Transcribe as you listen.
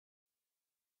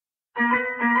And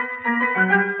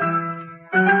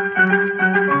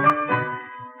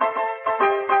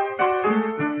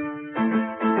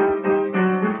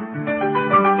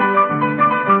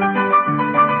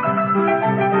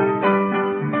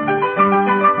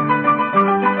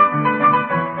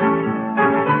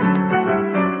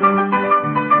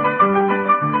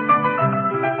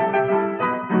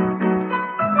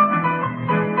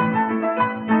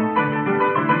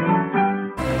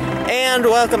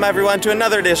welcome everyone to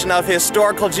another edition of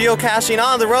Historical Geocaching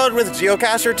on the Road with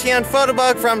geocacher TN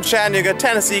Photobug from Chattanooga,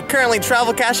 Tennessee, currently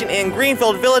travel caching in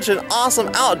Greenfield Village, an awesome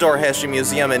outdoor history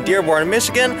museum in Dearborn,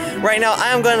 Michigan. Right now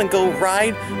I am going to go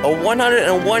ride a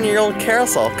 101-year-old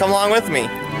carousel. Come along with me.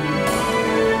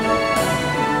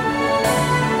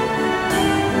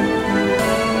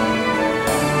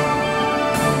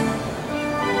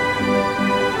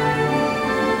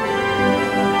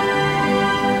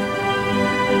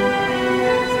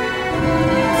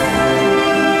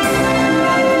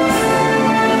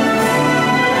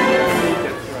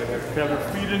 Have your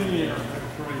feet in the air.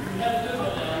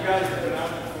 You guys have been out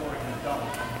before.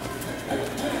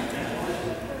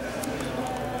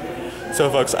 So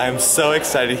folks, I'm so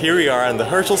excited. Here we are on the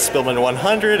Herschel Spillman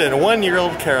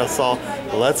 101-year-old carousel.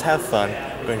 Let's have fun.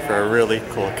 We're going for a really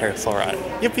cool carousel ride.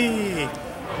 Yippee!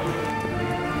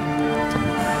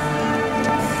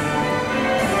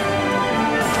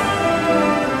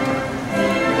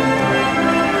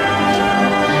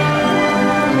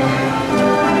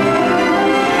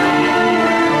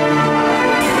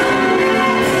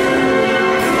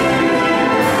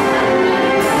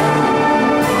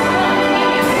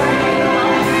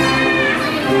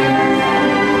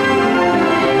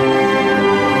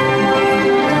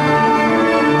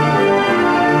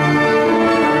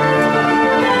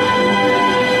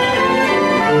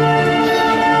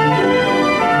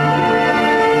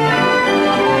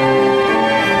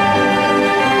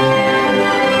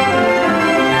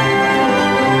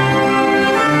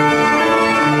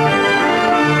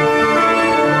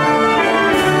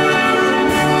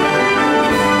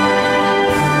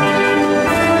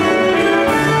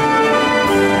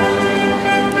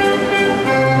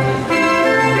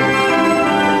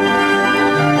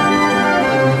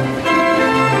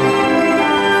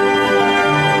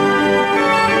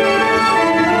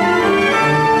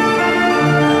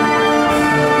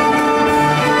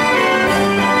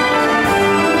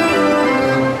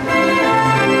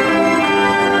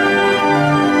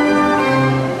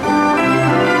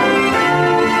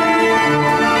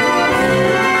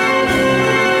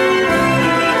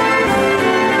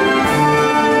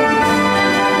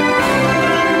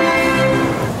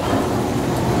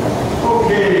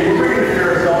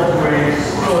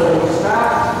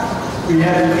 We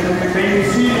had the main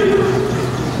seated,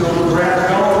 so the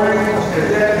grass gallery, at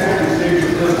that time the stage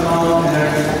was just on and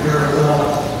that's the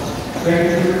carousel. Thank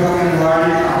you for coming and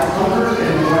riding our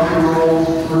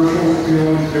 101-year-old Herschel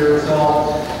Spillman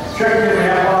carousel. Check your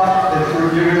map out as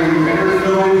we're giving you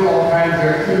interviews, all kinds of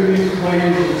activities,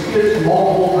 plays, and skits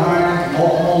multiple times,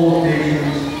 multiple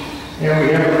locations. And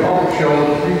we have a public show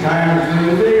 3 times in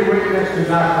the day right next to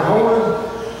Dr. Howard.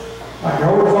 Dr.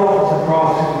 Howard's office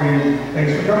across the green.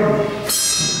 Thanks for coming.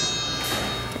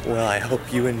 Well, I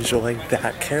hope you enjoyed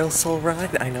that carousel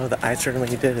ride. I know that I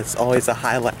certainly did. It's always a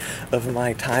highlight of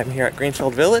my time here at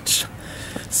Greenfield Village.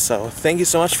 So thank you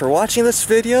so much for watching this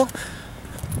video.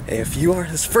 If you are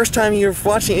this first time you're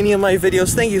watching any of my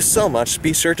videos, thank you so much.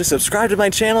 Be sure to subscribe to my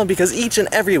channel because each and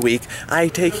every week I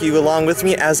take you along with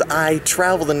me as I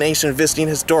travel the nation visiting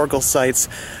historical sites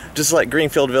just like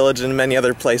Greenfield Village and many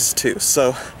other places too.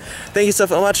 So thank you so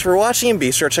much for watching.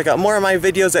 Be sure to check out more of my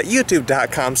videos at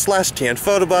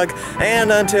youtube.com/TNPhotobug.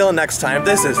 And until next time,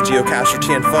 this is Geocacher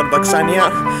TN Photobug signing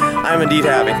out. I'm indeed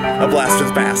having a blast with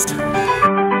the past.